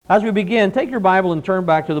As we begin, take your Bible and turn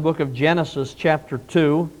back to the book of Genesis, chapter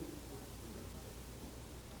 2.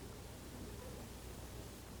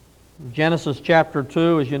 Genesis chapter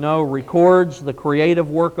 2, as you know, records the creative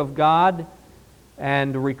work of God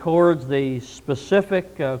and records the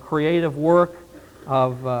specific creative work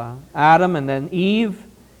of Adam and then Eve.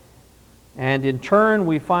 And in turn,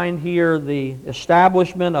 we find here the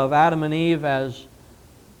establishment of Adam and Eve as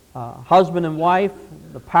husband and wife.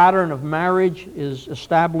 The pattern of marriage is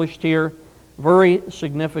established here. Very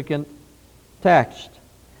significant text.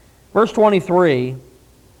 Verse 23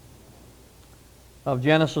 of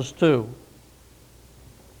Genesis 2.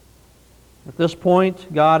 At this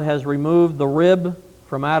point, God has removed the rib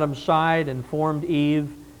from Adam's side and formed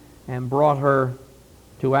Eve and brought her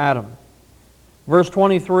to Adam. Verse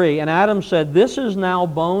 23, and Adam said, "This is now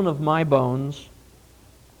bone of my bones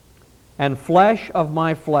and flesh of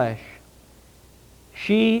my flesh.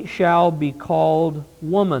 She shall be called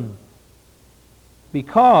woman,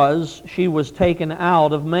 because she was taken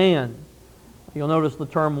out of man." You'll notice the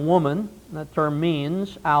term woman. That term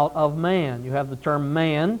means out of man. You have the term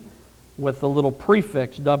man with the little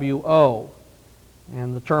prefix W-O.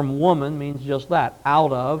 And the term woman means just that,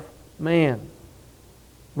 out of man.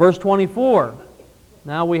 Verse 24.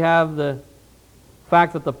 Now we have the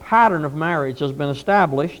fact that the pattern of marriage has been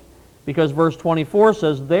established, because verse 24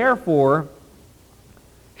 says, "Therefore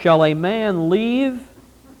shall a man leave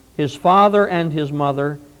his father and his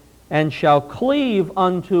mother, and shall cleave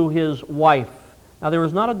unto his wife." Now there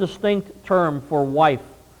is not a distinct term for wife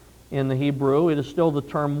in the Hebrew. It is still the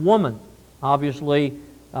term woman. Obviously,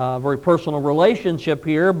 a very personal relationship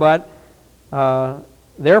here, but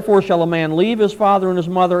therefore shall a man leave his father and his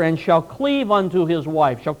mother, and shall cleave unto his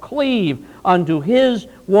wife, shall cleave unto his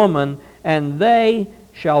woman, and they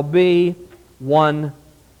shall be one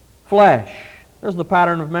flesh. There's the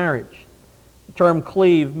pattern of marriage. The term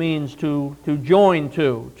cleave means to join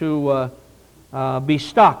to be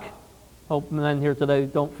stuck. Hope men here today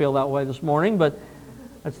don't feel that way this morning, but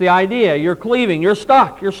that's the idea. You're cleaving, you're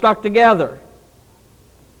stuck together.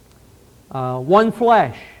 One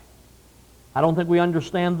flesh. I don't think we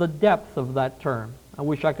understand the depth of that term. I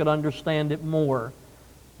wish I could understand it more.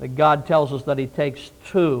 That God tells us that He takes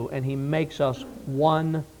two and He makes us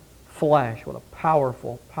one flesh. What a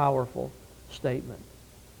powerful, powerful statement.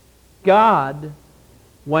 God,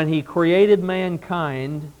 when He created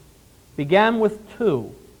mankind, began with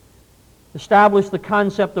two. Established the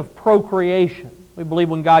concept of procreation. We believe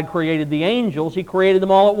when God created the angels, He created them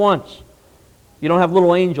all at once. You don't have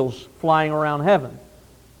little angels flying around heaven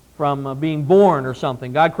from being born or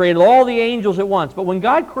something. God created all the angels at once. But when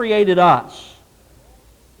God created us,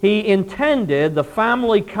 He intended the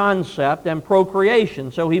family concept and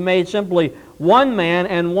procreation. So He made simply one man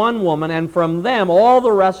and one woman, and from them all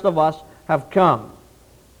the rest of us have come.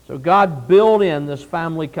 So God built in this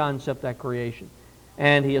family concept at creation,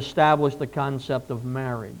 and He established the concept of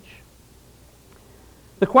marriage.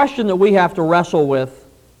 The question that we have to wrestle with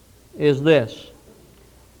is this: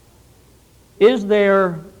 is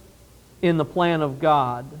there in the plan of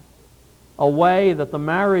God a way that the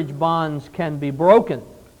marriage bonds can be broken,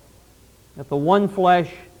 that the one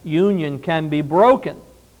flesh union can be broken,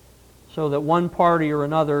 so that one party or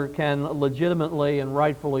another can legitimately and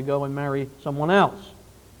rightfully go and marry someone else?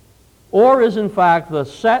 Or is in fact the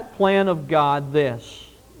set plan of God this,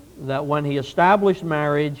 that when He established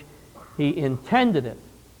marriage, He intended it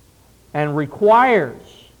and requires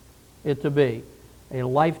it to be a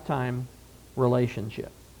lifetime relationship?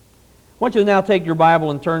 I want you to now take your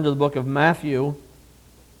Bible and turn to the book of Matthew,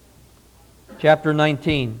 chapter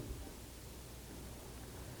 19.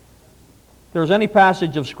 If there's any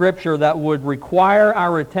passage of Scripture that would require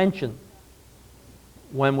our attention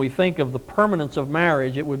when we think of the permanence of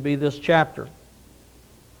marriage, it would be this chapter.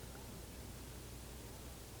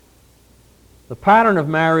 The pattern of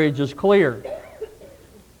marriage is clear.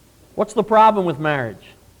 What's the problem with marriage?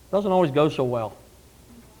 It doesn't always go so well.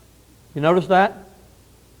 You notice that?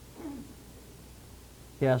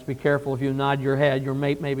 Yes, be careful if you nod your head. Your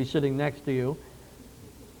mate may be sitting next to you.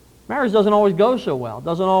 Marriage doesn't always go so well. It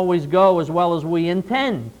doesn't always go as well as we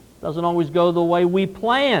intend. It doesn't always go the way we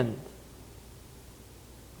planned.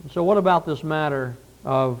 So what about this matter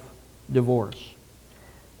of divorce?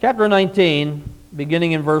 Chapter 19,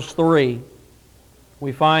 beginning in verse 3,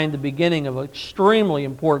 we find the beginning of an extremely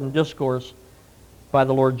important discourse by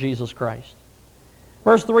the Lord Jesus Christ.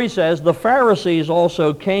 Verse 3 says, "The Pharisees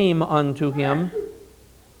also came unto Him,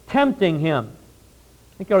 tempting Him."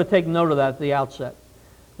 I think you ought to take note of that at the outset.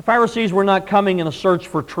 The Pharisees were not coming in a search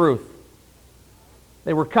for truth.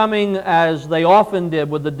 They were coming, as they often did,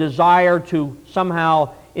 with the desire to somehow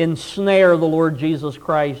ensnare the Lord Jesus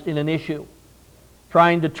Christ in an issue,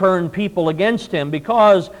 trying to turn people against Him,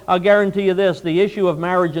 because I'll guarantee you this, the issue of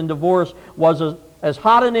marriage and divorce was as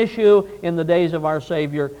hot an issue in the days of our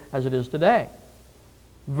Savior as it is today.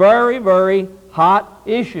 Very, very hot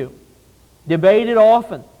issue. Debated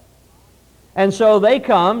often. And so they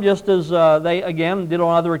come, just as they, again, did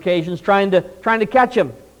on other occasions, trying to catch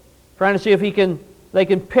Him, trying to see if they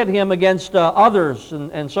can pit Him against others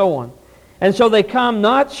and so on. And so they come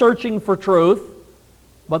not searching for truth,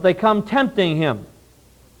 but they come tempting Him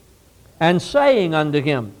and saying unto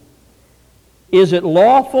Him, Is it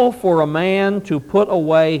lawful for a man to put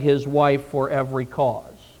away his wife for every cause?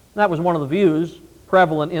 That was one of the views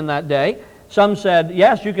prevalent in that day. Some said,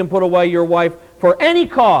 yes, you can put away your wife for any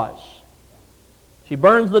cause. She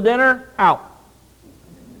burns the dinner, out.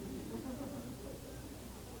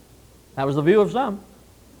 That was the view of some.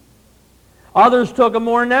 Others took a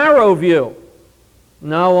more narrow view.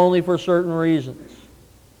 No, only for certain reasons.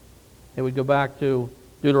 They would go back to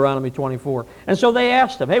Deuteronomy 24. And so they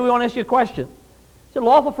asked him, hey, we want to ask you a question. Is it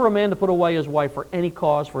lawful for a man to put away his wife for any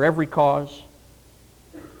cause, for every cause?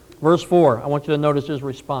 Verse 4, I want you to notice his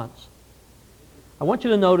response. I want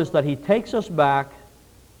you to notice that he takes us back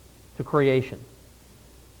to creation.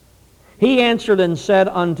 He answered and said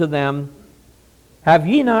unto them, Have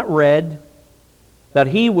ye not read that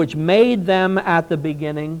He which made them at the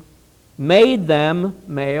beginning made them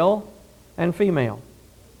male and female,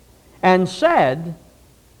 and said,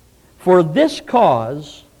 For this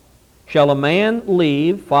cause shall a man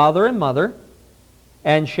leave father and mother,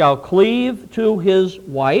 and shall cleave to his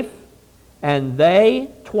wife, and they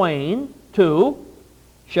twain, two,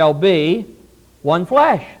 shall be one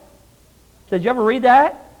flesh. Did you ever read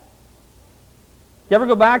that? Did you ever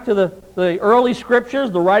go back to the early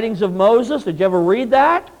scriptures, the writings of Moses? Did you ever read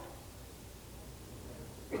that?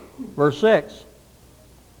 Verse 6.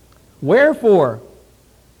 Wherefore,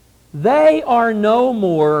 they are no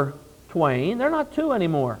more twain. They're not two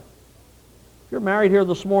anymore. If you're married here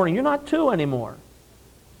this morning, you're not two anymore.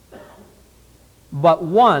 But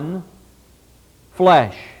one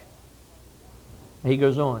flesh. He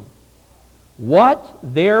goes on. What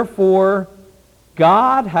therefore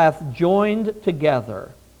God hath joined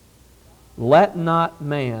together, let not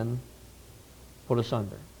man put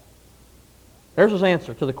asunder. There's his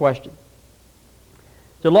answer to the question.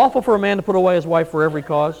 Is it lawful for a man to put away his wife for every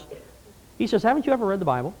cause? He says, haven't you ever read the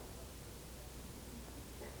Bible?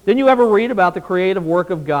 Didn't you ever read about the creative work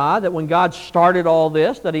of God, that when God started all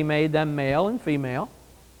this, that He made them male and female,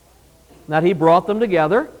 that He brought them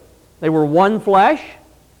together, they were one flesh?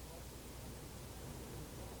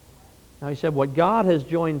 Now he said, what God has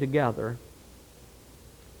joined together,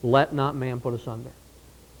 let not man put asunder.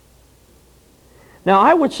 Now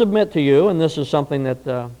I would submit to you, and this is something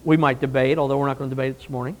that we might debate, although we're not going to debate it this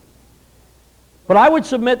morning, but I would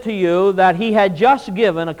submit to you that he had just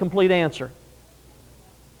given a complete answer.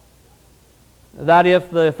 That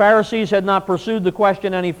if the Pharisees had not pursued the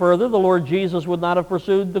question any further, the Lord Jesus would not have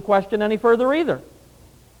pursued the question any further either.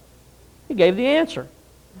 He gave the answer.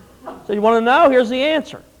 So you want to know? Here's the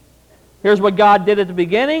answer. Here's what God did at the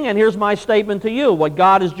beginning, and here's my statement to you. What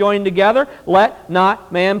God has joined together, let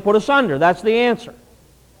not man put asunder. That's the answer.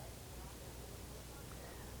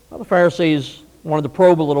 Well, the Pharisees wanted to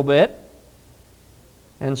probe a little bit.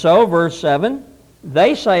 And so, verse 7,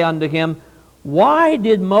 they say unto him, Why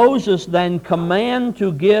did Moses then command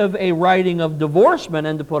to give a writing of divorcement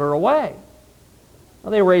and to put her away?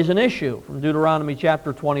 Well, they raise an issue from Deuteronomy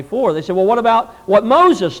chapter 24. They say, well, what about what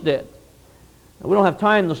Moses did? Now, we don't have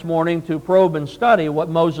time this morning to probe and study what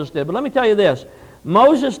Moses did, but let me tell you this.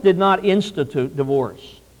 Moses did not institute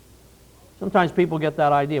divorce. Sometimes people get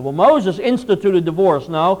that idea. Well, Moses instituted divorce.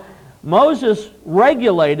 No, Moses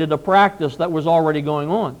regulated a practice that was already going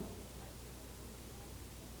on.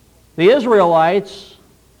 The Israelites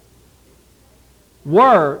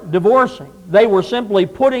were divorcing. They were simply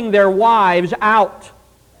putting their wives out.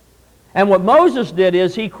 And what Moses did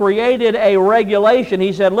is he created a regulation.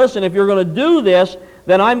 He said, listen, if you're going to do this,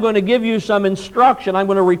 then I'm going to give you some instruction. I'm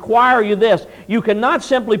going to require you this. You cannot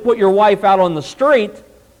simply put your wife out on the street.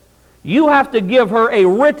 You have to give her a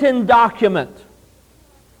written document.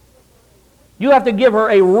 You have to give her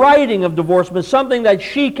a writing of divorcement, something that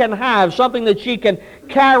she can have, something that she can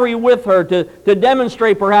carry with her to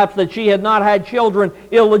demonstrate perhaps that she had not had children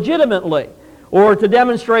illegitimately, or to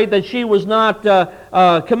demonstrate that she was not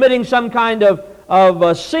committing some kind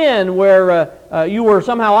of sin where you were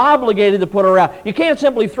somehow obligated to put her out. You can't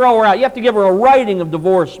simply throw her out. You have to give her a writing of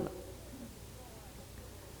divorcement.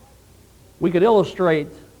 We could illustrate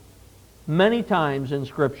many times in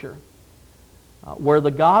Scripture where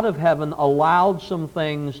the God of heaven allowed some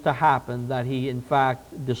things to happen that he in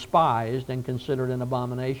fact despised and considered an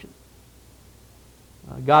abomination.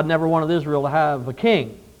 God never wanted Israel to have a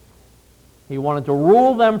king. He wanted to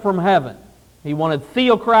rule them from heaven. He wanted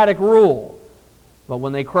theocratic rule. But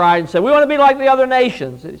when they cried and said, we want to be like the other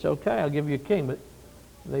nations, he said, okay, I'll give you a king. But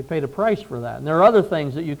they paid a price for that. And there are other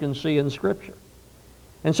things that you can see in Scripture.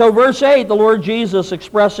 And so verse 8, the Lord Jesus,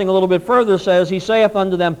 expressing a little bit further, says, he saith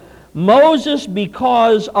unto them, Moses,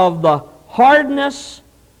 because of the hardness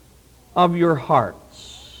of your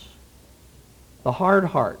hearts. The hard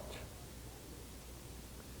heart.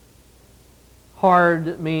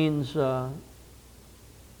 Hard means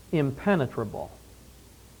impenetrable.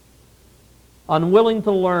 Unwilling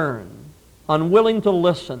to learn. Unwilling to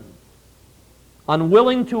listen.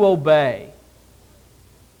 Unwilling to obey.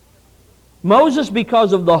 Moses,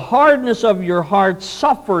 because of the hardness of your heart,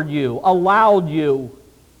 suffered you, allowed you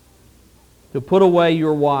to put away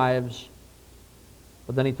your wives.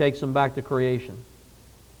 But then he takes them back to creation.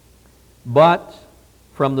 But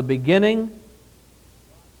from the beginning,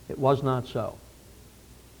 it was not so.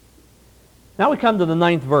 Now we come to the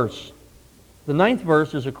 9th verse. The 9th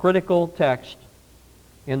verse is a critical text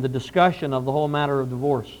in the discussion of the whole matter of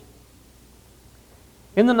divorce.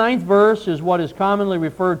 In the 9th verse is what is commonly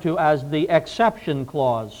referred to as the exception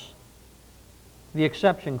clause. The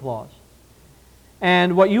exception clause.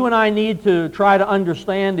 And what you and I need to try to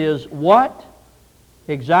understand is, what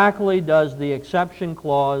exactly does the exception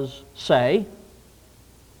clause say?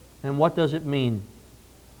 And what does it mean?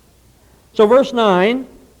 So verse 9,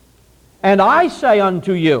 and I say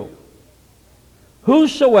unto you,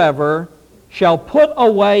 whosoever shall put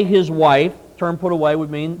away his wife, term put away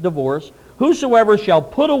would mean divorce, whosoever shall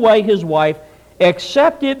put away his wife,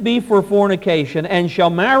 except it be for fornication, and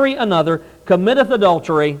shall marry another, committeth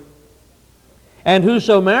adultery. And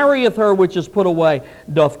whoso marrieth her which is put away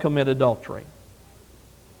doth commit adultery.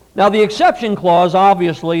 Now the exception clause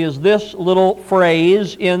obviously is this little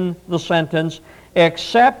phrase in the sentence,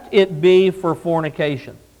 except it be for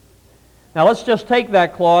fornication. Now let's just take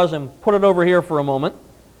that clause and put it over here for a moment.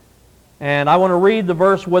 And I want to read the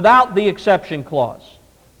verse without the exception clause.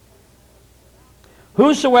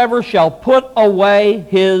 Whosoever shall put away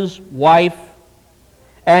his wife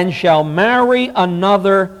and shall marry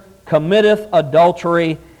another committeth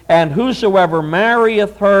adultery, and whosoever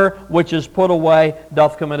marrieth her which is put away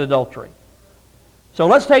doth commit adultery. So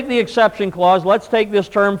let's take the exception clause, let's take this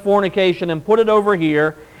term fornication and put it over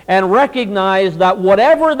here and recognize that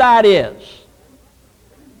whatever that is,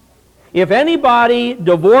 if anybody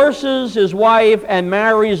divorces his wife and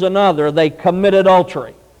marries another, they commit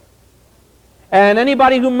adultery. And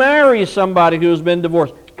anybody who marries somebody who has been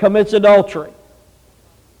divorced commits adultery.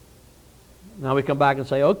 Now we come back and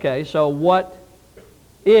say, okay, so what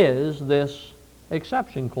is this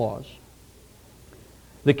exception clause?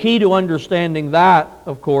 The key to understanding that,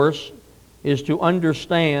 of course, is to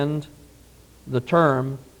understand the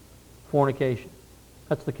term fornication.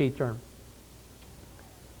 That's the key term.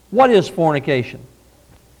 What is fornication?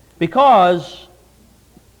 Because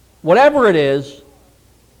whatever it is,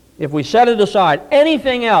 if we set it aside,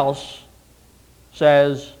 anything else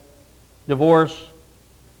says divorce,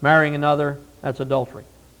 marrying another, that's adultery.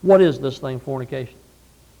 What is this thing, fornication?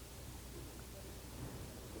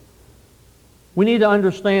 We need to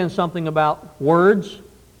understand something about words.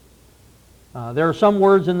 There are some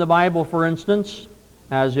words in the Bible, for instance,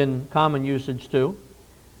 as in common usage too,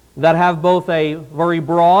 that have both a very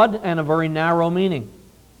broad and a very narrow meaning.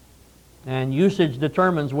 And usage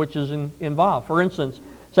determines which is involved. For instance,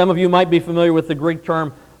 some of you might be familiar with the Greek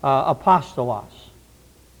term apostolos.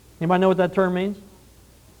 Anybody know what that term means?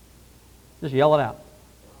 Just yell it out.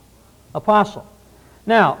 Apostle.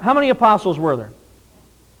 Now, how many apostles were there?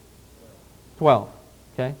 12.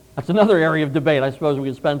 Okay? That's another area of debate I suppose we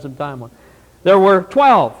could spend some time on. There were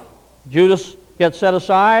 12. Judas gets set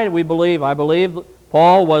aside. I believe,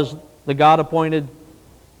 Paul was the God-appointed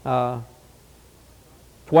 12th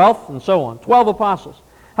and so on. 12 apostles.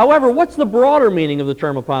 However, what's the broader meaning of the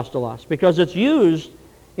term apostolos? Because it's used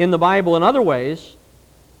in the Bible in other ways.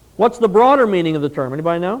 What's the broader meaning of the term?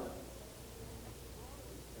 Anybody know?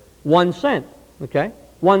 1 cent. Okay?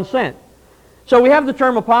 1 cent. So we have the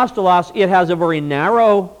term apostolos. It has a very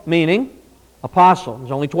narrow meaning. Apostle.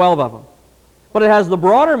 There's only 12 of them. But it has the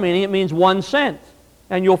broader meaning. It means 1 cent.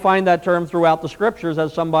 And you'll find that term throughout the Scriptures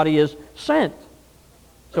as somebody is sent.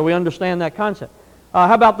 So we understand that concept.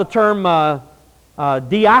 How about the term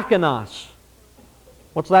diakonos?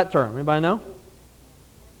 What's that term? Anybody know?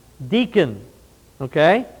 Deacon.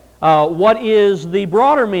 Okay? What is the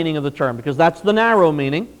broader meaning of the term? Because that's the narrow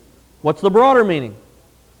meaning. What's the broader meaning?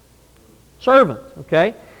 servant.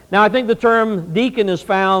 Okay? Now I think the term deacon is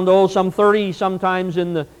found, some 30 sometimes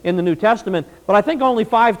in the New Testament, but I think only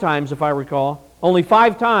 5 times, if I recall. Only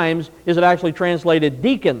 5 times is it actually translated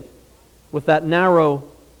deacon with that narrow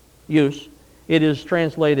use. It is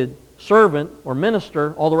translated servant or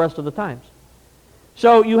minister all the rest of the times.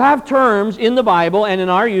 So you have terms in the Bible and in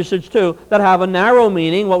our usage too that have a narrow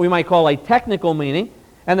meaning, what we might call a technical meaning,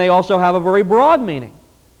 and they also have a very broad meaning.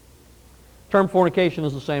 The term fornication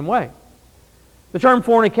is the same way. The term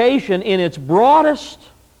fornication in its broadest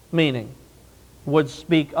meaning would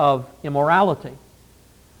speak of immorality.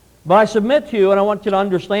 But I submit to you, and I want you to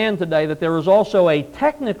understand today, that there is also a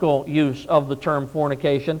technical use of the term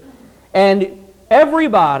fornication, and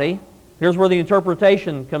everybody, here's where the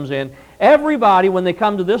interpretation comes in, everybody, when they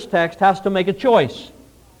come to this text, has to make a choice.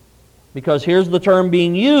 Because here's the term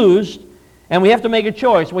being used, and we have to make a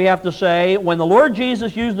choice. We have to say, when the Lord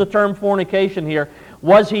Jesus used the term fornication here,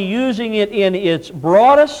 was He using it in its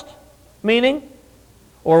broadest meaning,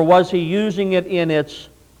 or was He using it in its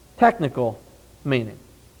technical meaning?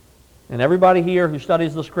 And everybody here who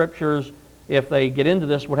studies the Scriptures, if they get into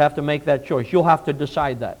this, would have to make that choice. You'll have to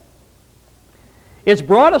decide that. Its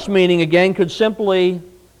broadest meaning, again, could simply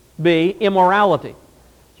be immorality.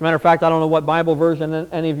 As a matter of fact, I don't know what Bible version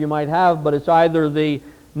any of you might have, but it's either the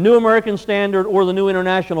New American Standard or the New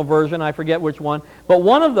International Version, I forget which one, but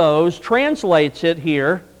one of those translates it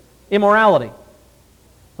here, immorality.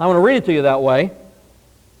 I want to read it to you that way.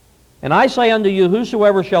 And I say unto you,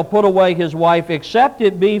 whosoever shall put away his wife, except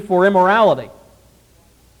it be for immorality,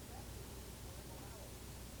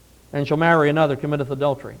 and shall marry another, committeth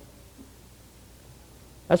adultery.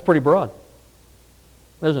 That's pretty broad,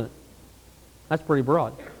 isn't it? That's pretty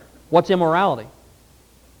broad. What's immorality?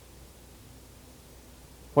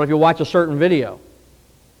 What if you watch a certain video?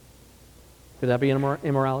 Could that be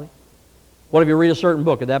immorality? What if you read a certain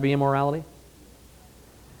book? Could that be immorality?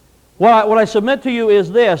 What I submit to you is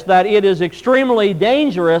this, that it is extremely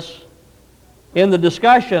dangerous in the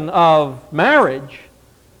discussion of marriage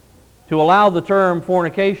to allow the term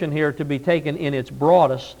fornication here to be taken in its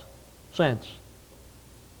broadest sense.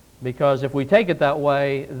 Because if we take it that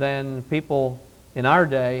way, then people in our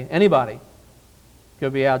day, anybody,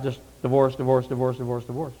 could be out just divorce, divorce, divorce, divorce,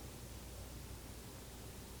 divorce.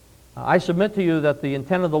 I submit to you that the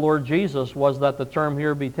intent of the Lord Jesus was that the term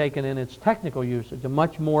here be taken in its technical usage, a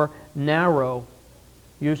much more narrow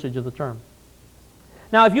usage of the term.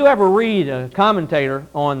 Now, if you ever read a commentator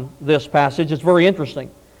on this passage, it's very interesting.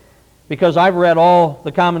 Because I've read all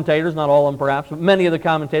the commentators, not all of them perhaps, but many of the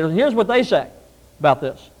commentators, and here's what they say about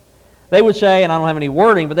this. They would say, and I don't have any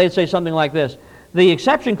wording, but they'd say something like this. The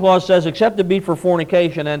exception clause says, except it be for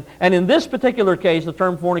fornication, and in this particular case, the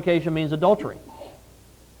term fornication means adultery.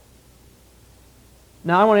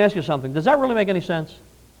 Now, I want to ask you something. Does that really make any sense?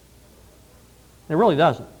 It really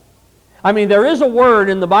doesn't. I mean, there is a word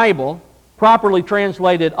in the Bible properly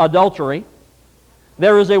translated adultery.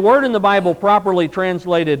 There is a word in the Bible properly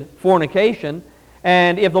translated fornication.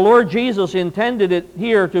 And if the Lord Jesus intended it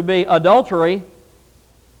here to be adultery,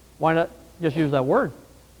 why not just use that word?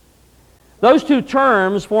 Those two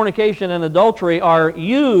terms, fornication and adultery, are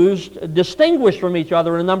used, distinguished from each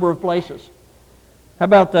other in a number of places. How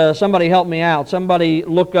about somebody help me out? Somebody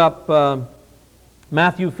look up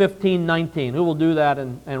Matthew 15:19. Who will do that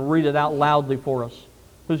and read it out loudly for us?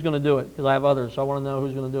 Who's going to do it? Because I have others, so I want to know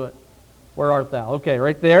who's going to do it. Where art thou? Okay,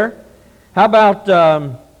 right there. How about,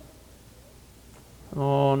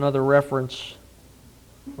 another reference.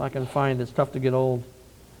 If I can find it. It's tough to get old.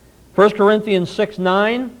 1 Corinthians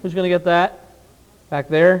 6:9. Who's going to get that? Back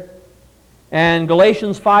there. And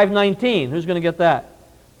Galatians 5:19. Who's going to get that?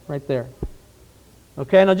 Right there.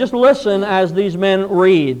 Okay, now just listen as these men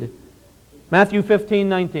read. Matthew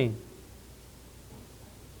 15:19.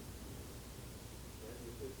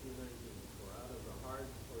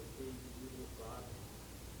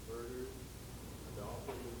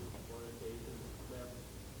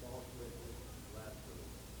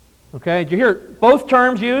 Okay, did you hear both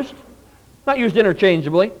terms used? Not used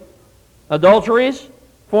interchangeably. Adulteries,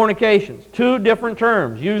 fornications. Two different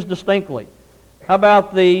terms, used distinctly. How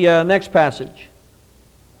about the next passage?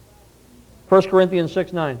 1 Corinthians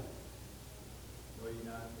 6:9.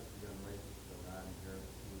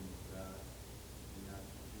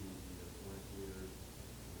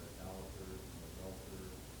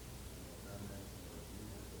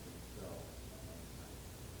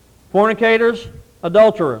 Fornicators,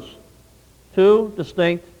 adulterers. Two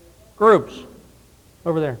distinct groups.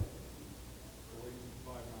 Over there.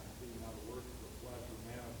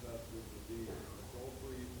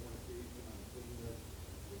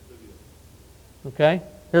 Okay,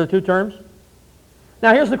 here are the two terms.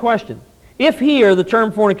 Now here's the question. If here the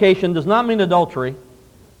term fornication does not mean adultery,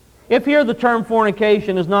 if here the term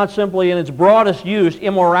fornication is not simply in its broadest use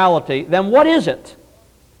immorality, then what is it?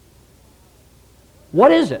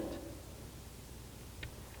 What is it?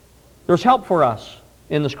 There's help for us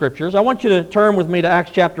in the Scriptures. I want you to turn with me to Acts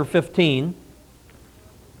chapter 15.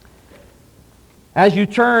 As you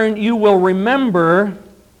turn, you will remember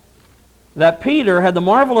that Peter had the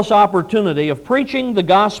marvelous opportunity of preaching the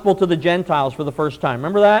gospel to the Gentiles for the first time.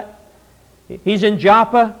 Remember that? He's in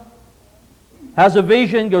Joppa, has a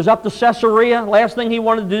vision, goes up to Caesarea. Last thing he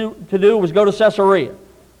wanted to do was go to Caesarea.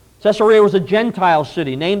 Caesarea was a Gentile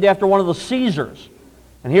city named after one of the Caesars.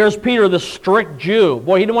 And here's Peter, the strict Jew.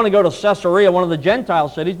 Boy, he didn't want to go to Caesarea, one of the Gentile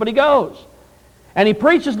cities, but he goes. And he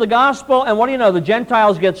preaches the gospel, and what do you know? The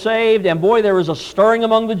Gentiles get saved, and boy, there is a stirring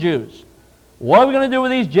among the Jews. What are we going to do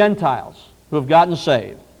with these Gentiles who have gotten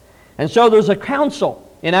saved? And so there's a council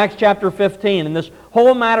in Acts chapter 15, and this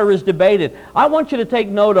whole matter is debated. I want you to take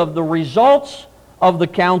note of the results of the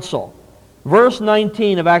council. Verse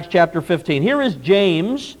 19 of Acts chapter 15. Here is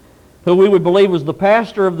James, who we would believe was the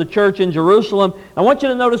pastor of the church in Jerusalem. I want you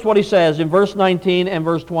to notice what he says in verse 19 and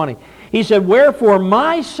verse 20. He said, "Wherefore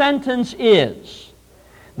my sentence is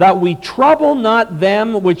that we trouble not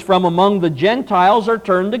them which from among the Gentiles are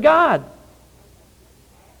turned to God."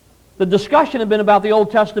 The discussion had been about the Old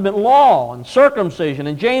Testament law and circumcision.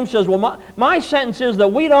 And James says, well, my sentence is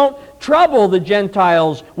that we don't trouble the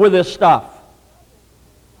Gentiles with this stuff.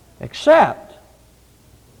 Except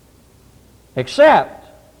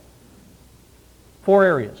 4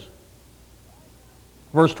 areas.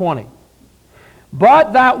 Verse 20.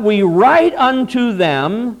 "But that we write unto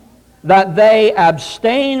them that they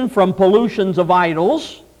abstain from pollutions of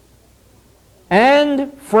idols,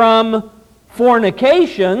 and from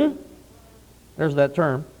fornication," there's that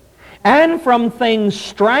term, "and from things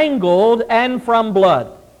strangled, and from blood."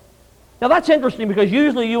 Now that's interesting because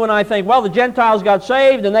usually you and I think, well, the Gentiles got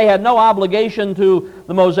saved and they had no obligation to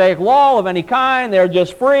the Mosaic law of any kind. They're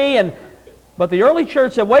just free. But the early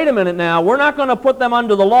church said, wait a minute now, we're not going to put them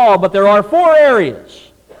under the law, but there are 4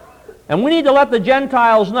 areas. And we need to let the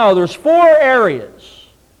Gentiles know there's 4 areas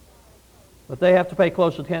that they have to pay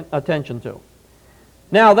close attention to.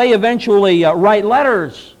 Now, they eventually write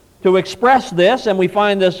letters to express this, and we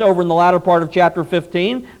find this over in the latter part of chapter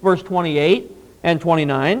 15, verse 28 and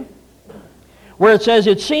 29, where it says,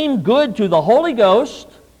 "It seemed good to the Holy Ghost,"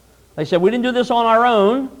 they said, we didn't do this on our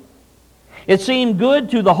own, "it seemed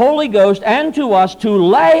good to the Holy Ghost and to us to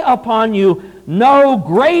lay upon you no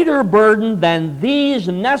greater burden than these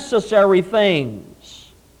necessary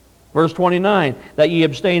things." Verse 29, "that ye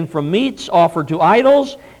abstain from meats offered to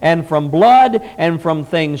idols, and from blood, and from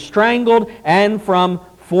things strangled, and from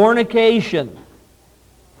fornication,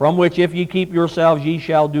 from which if ye keep yourselves ye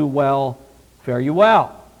shall do well, fare you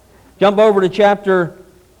well." Jump over to chapter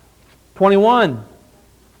 21.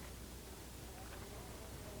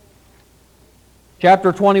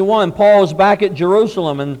 Chapter 21, Paul is back at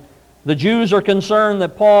Jerusalem, and the Jews are concerned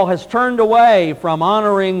that Paul has turned away from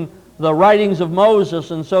honoring the writings of Moses,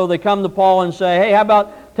 and so they come to Paul and say, hey, how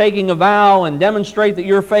about taking a vow and demonstrate that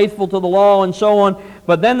you're faithful to the law and so on.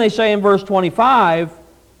 But then they say in verse 25,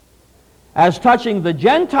 "As touching the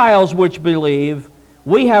Gentiles which believe,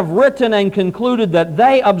 we have written and concluded that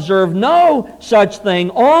they observe no such thing,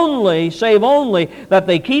 save only that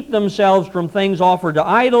they keep themselves from things offered to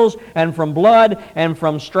idols, and from blood, and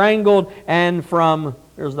from strangled, and from,"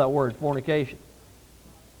 here's that word, fornication.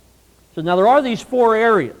 So now there are these 4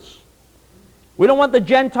 areas. We don't want the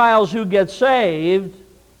Gentiles who get saved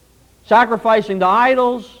sacrificing to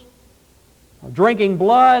idols, drinking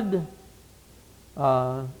blood,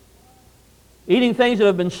 eating things that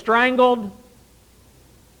have been strangled,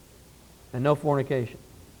 and no fornication.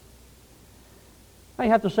 Now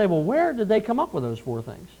you have to say, well, where did they come up with those 4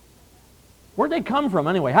 things? Where did they come from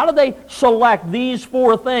anyway? How did they select these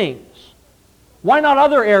 4 things? Why not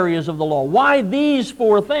other areas of the law? Why these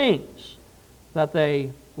 4 things that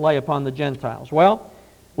they lay upon the Gentiles? Well,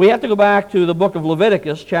 we have to go back to the book of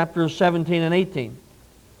Leviticus, chapters 17 and 18.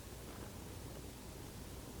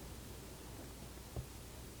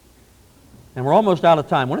 And we're almost out of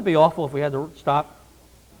time. Wouldn't it be awful if we had to stop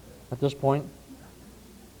at this point?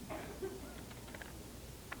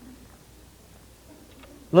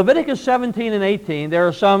 Leviticus 17 and 18, there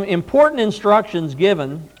are some important instructions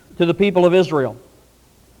given to the people of Israel.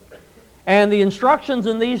 And the instructions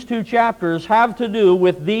in these 2 chapters have to do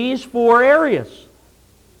with these 4 areas.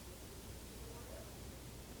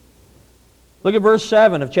 Look at verse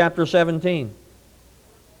 7 of chapter 17.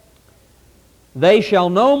 "They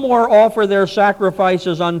shall no more offer their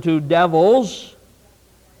sacrifices unto devils,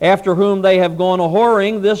 after whom they have gone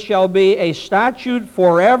a-whoring, this shall be a statute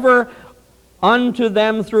forever unto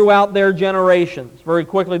them throughout their generations. Very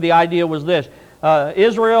quickly, the idea was this.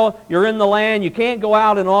 Israel, you're in the land. You can't go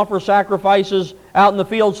out and offer sacrifices out in the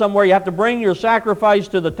field somewhere. You have to bring your sacrifice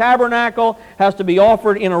to the tabernacle. It has to be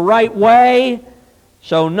offered in a right way.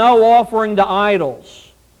 So no offering to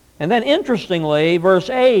idols. And then interestingly, verse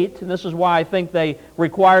 8, and this is why I think they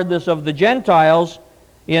required this of the Gentiles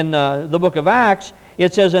in the book of Acts,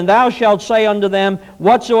 it says, And thou shalt say unto them,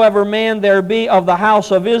 Whatsoever man there be of the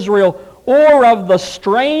house of Israel, or of the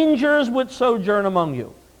strangers which sojourn among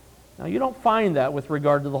you. Now, you don't find that with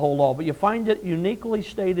regard to the whole law, but you find it uniquely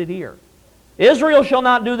stated here. Israel shall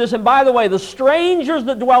not do this, and by the way, the strangers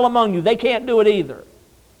that dwell among you, they can't do it either.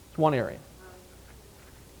 It's one area.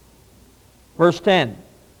 Verse 10.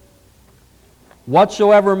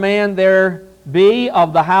 Whatsoever man there be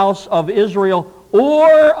of the house of Israel,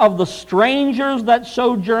 or of the strangers that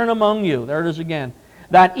sojourn among you, there it is again,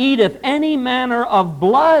 that eateth any manner of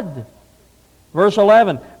blood. Verse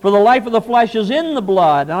 11, For the life of the flesh is in the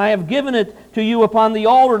blood, and I have given it to you upon the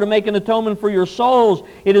altar to make an atonement for your souls.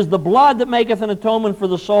 It is the blood that maketh an atonement for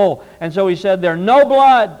the soul. And so he said there, no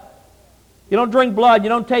blood. You don't drink blood. You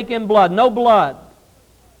don't take in blood. No blood.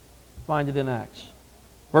 Find it in Acts.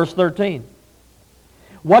 Verse 13.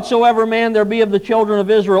 Whatsoever man there be of the children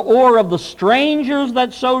of Israel, or of the strangers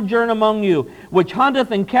that sojourn among you, which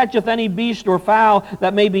hunteth and catcheth any beast or fowl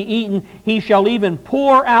that may be eaten, he shall even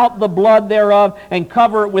pour out the blood thereof and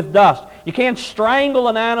cover it with dust. You can't strangle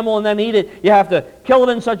an animal and then eat it. You have to kill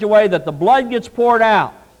it in such a way that the blood gets poured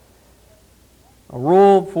out. A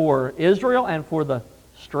rule for Israel and for the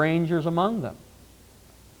strangers among them.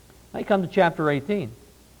 Now you come to chapter 18.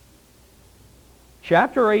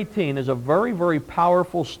 Chapter 18 is a very, very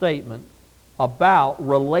powerful statement about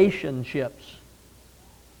relationships,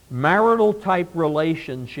 marital type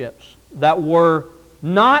relationships that were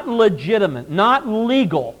not legitimate, not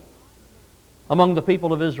legal among the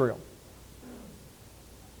people of Israel,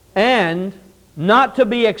 and not to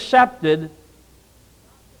be accepted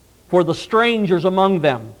for the strangers among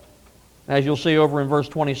them, as you'll see over in verse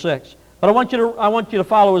 26. But I want you to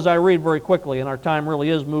follow as I read very quickly, and our time really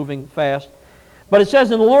is moving fast. But it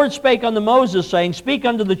says, And the Lord spake unto Moses, saying, Speak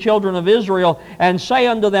unto the children of Israel, and say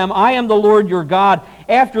unto them, I am the Lord your God.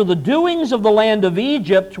 After the doings of the land of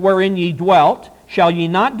Egypt, wherein ye dwelt, shall ye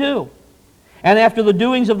not do. And after the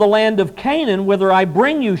doings of the land of Canaan, whither I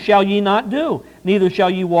bring you, shall ye not do. Neither shall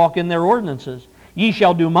ye walk in their ordinances. Ye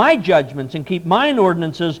shall do my judgments, and keep mine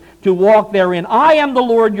ordinances, to walk therein. I am the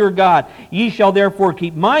Lord your God. Ye shall therefore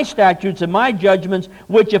keep my statutes and my judgments,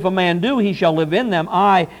 which if a man do, he shall live in them.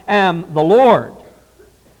 I am the Lord.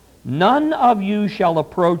 None of you shall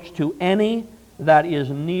approach to any that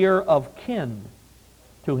is near of kin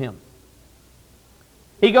to him.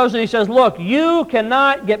 He goes and he says, look, you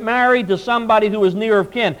cannot get married to somebody who is near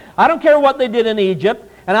of kin. I don't care what they did in Egypt,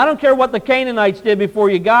 and I don't care what the Canaanites did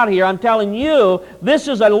before you got here. I'm telling you, this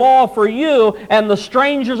is a law for you and the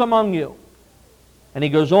strangers among you. And he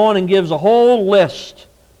goes on and gives a whole list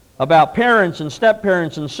about parents and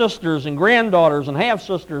step-parents and sisters and granddaughters and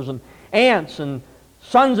half-sisters and aunts and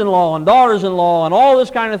sons-in-law and daughters-in-law and all this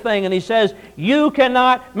kind of thing. And he says, you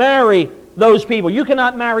cannot marry those people. You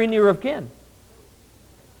cannot marry near of kin.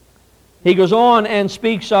 He goes on and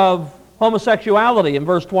speaks of homosexuality in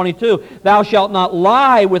verse 22. Thou shalt not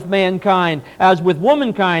lie with mankind as with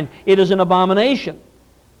womankind. It is an abomination.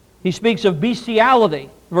 He speaks of bestiality.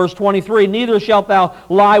 Verse 23, Neither shalt thou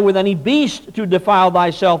lie with any beast to defile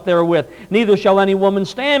thyself therewith. Neither shall any woman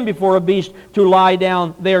stand before a beast to lie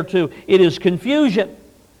down thereto. It is confusion.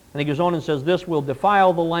 And he goes on and says, This will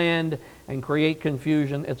defile the land and create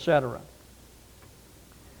confusion, etc.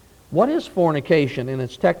 What is fornication in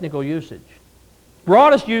its technical usage?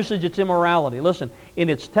 Broadest usage, it's immorality. Listen, in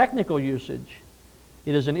its technical usage,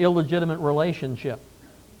 it is an illegitimate relationship.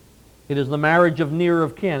 It is the marriage of near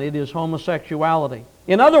of kin. It is homosexuality.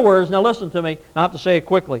 In other words, now listen to me, I have to say it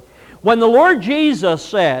quickly. When the Lord Jesus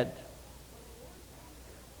said,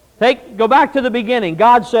 go back to the beginning,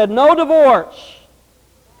 God said, no divorce.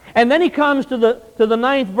 And then he comes to the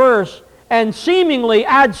 9th verse and seemingly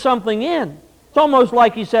adds something in. It's almost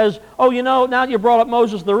like he says, oh, you know, now that you brought up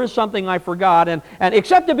Moses, there is something I forgot, and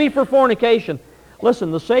except to be for fornication.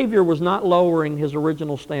 Listen, the Savior was not lowering his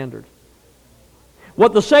original standard.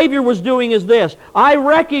 What the Savior was doing is this. I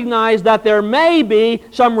recognize that there may be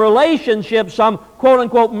some relationships, some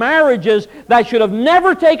quote-unquote marriages that should have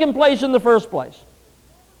never taken place in the first place.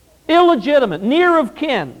 Illegitimate, near of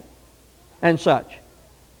kin, and such.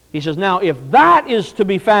 He says, now if that is to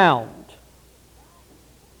be found,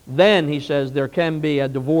 then, he says, there can be a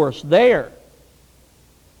divorce there.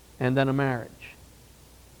 and then a marriage.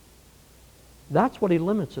 That's what he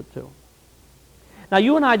limits it to. Now,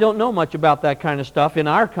 you and I don't know much about that kind of stuff in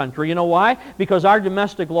our country. You know why? Because our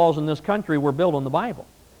domestic laws in this country were built on the Bible.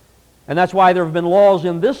 And that's why there have been laws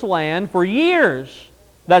in this land for years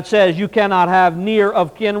that says you cannot have near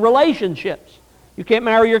of kin relationships. You can't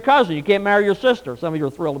marry your cousin. You can't marry your sister. Some of you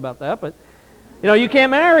are thrilled about that, but you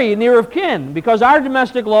can't marry near of kin because our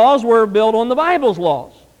domestic laws were built on the Bible's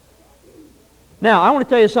laws. Now, I want to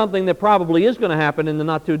tell you something that probably is going to happen in the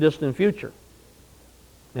not too distant future.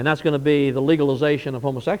 And that's going to be the legalization of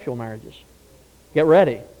homosexual marriages. Get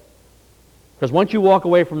ready. Because once you walk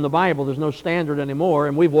away from the Bible, there's no standard anymore,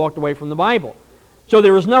 and we've walked away from the Bible. So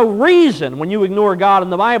there is no reason, when you ignore God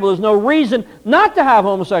and the Bible, there's no reason not to have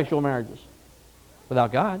homosexual marriages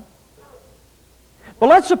without God. But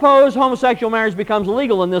let's suppose homosexual marriage becomes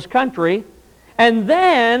legal in this country, and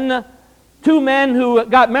then two men who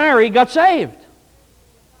got married got saved.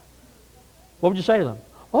 What would you say to them?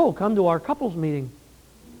 Oh, come to our couples meeting.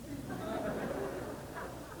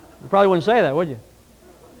 You probably wouldn't say that, would you?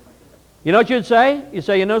 You know what you'd say? You'd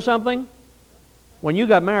say, you know something? When you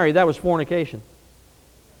got married, that was fornication.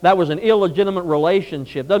 That was an illegitimate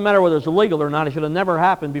relationship. Doesn't matter whether it's legal or not. It should have never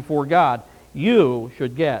happened before God. You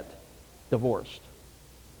should get divorced.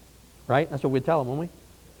 Right? That's what we'd tell them, wouldn't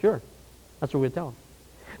we? Sure. That's what we'd tell them.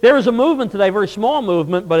 There is a movement today, a very small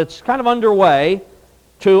movement, but it's kind of underway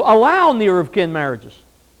to allow near of kin marriages.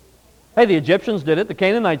 Hey, the Egyptians did it. The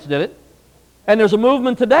Canaanites did it. And there's a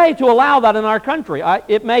movement today to allow that in our country.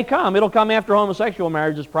 It may come. It'll come after homosexual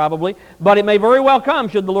marriages probably, but it may very well come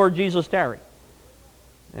should the Lord Jesus tarry.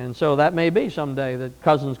 And so that may be someday that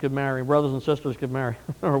cousins could marry, brothers and sisters could marry,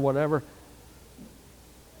 or whatever.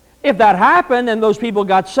 If that happened and those people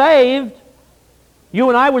got saved, you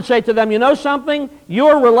and I would say to them, you know something?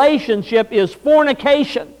 Your relationship is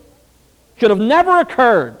fornication. Should have never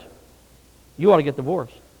occurred. You ought to get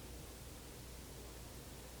divorced.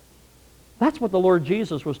 That's what the Lord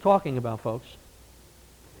Jesus was talking about, folks.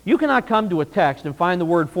 You cannot come to a text and find the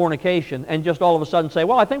word fornication and just all of a sudden say,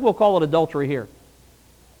 well, I think we'll call it adultery here.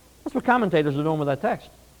 That's what commentators are doing with that text.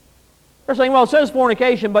 They're saying, well, it says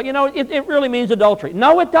fornication, but it really means adultery.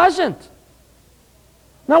 No, it doesn't.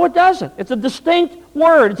 No, it doesn't. It's a distinct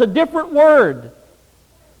word. It's a different word.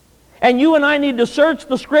 And you and I need to search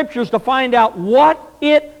the Scriptures to find out what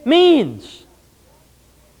it means.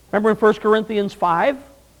 Remember in 1 Corinthians 5?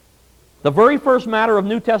 The very first matter of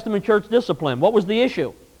New Testament church discipline. What was the issue?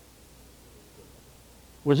 It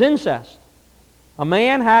was incest. A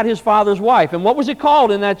man had his father's wife. And what was it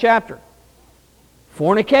called in that chapter?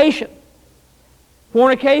 Fornication.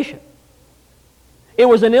 Fornication. It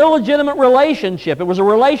was an illegitimate relationship. It was a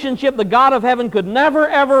relationship the God of heaven could never,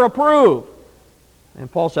 ever approve.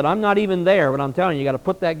 And Paul said, I'm not even there, but I'm telling you, you've got to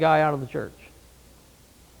put that guy out of the church.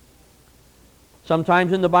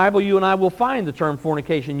 Sometimes in the Bible, you and I will find the term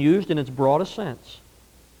fornication used in its broadest sense.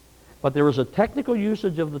 But there is a technical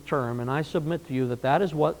usage of the term, and I submit to you that that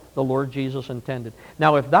is what the Lord Jesus intended.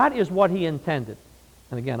 Now, if that is what He intended,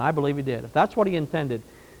 and again, I believe He did, if that's what He intended,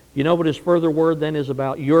 you know what His further word then is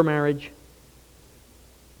about your marriage?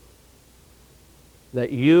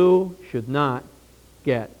 That you should not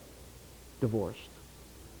get divorced.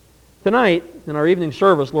 Tonight, in our evening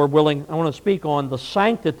service, Lord willing, I want to speak on the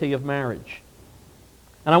sanctity of marriage.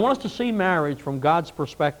 And I want us to see marriage from God's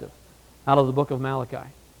perspective out of the book of Malachi.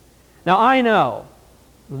 Now, I know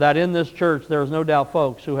that in this church there is no doubt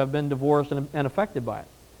folks who have been divorced and affected by it.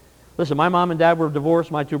 Listen, my mom and dad were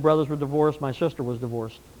divorced, my two brothers were divorced, my sister was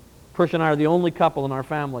divorced. Trish and I are the only couple in our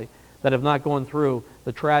family that have not gone through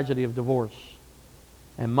the tragedy of divorce.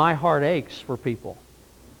 And my heart aches for people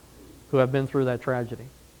who have been through that tragedy.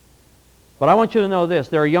 But I want you to know this,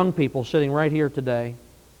 there are young people sitting right here today,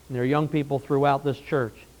 and there are young people throughout this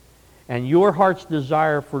church, and your heart's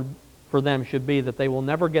desire for them should be that they will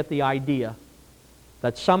never get the idea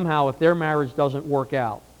that somehow if their marriage doesn't work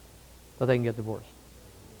out, that they can get divorced.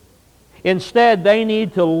 Instead, they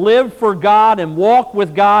need to live for God and walk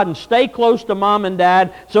with God and stay close to mom and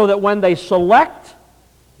dad so that when they select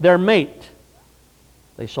their mate,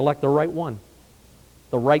 they select the right one,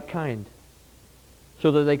 the right kind,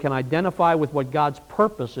 so that they can identify with what God's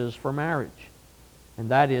purpose is for marriage. And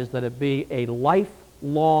that is that it be a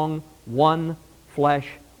lifelong, one flesh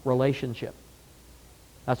relationship.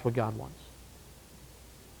 That's what God wants.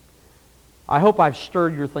 I hope I've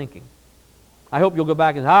stirred your thinking. I hope you'll go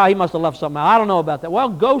back and say, he must have left something out. I don't know about that. Well,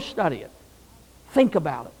 go study it. Think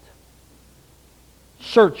about it.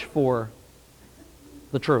 Search for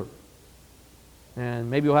the truth. And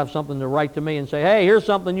maybe you'll have something to write to me and say, hey, here's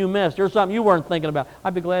something you missed. Here's something you weren't thinking about.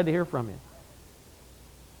 I'd be glad to hear from you.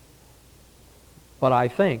 But I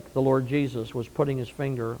think the Lord Jesus was putting his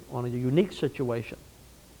finger on a unique situation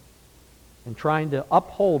and trying to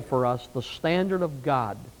uphold for us the standard of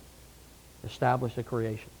God established at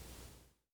creation.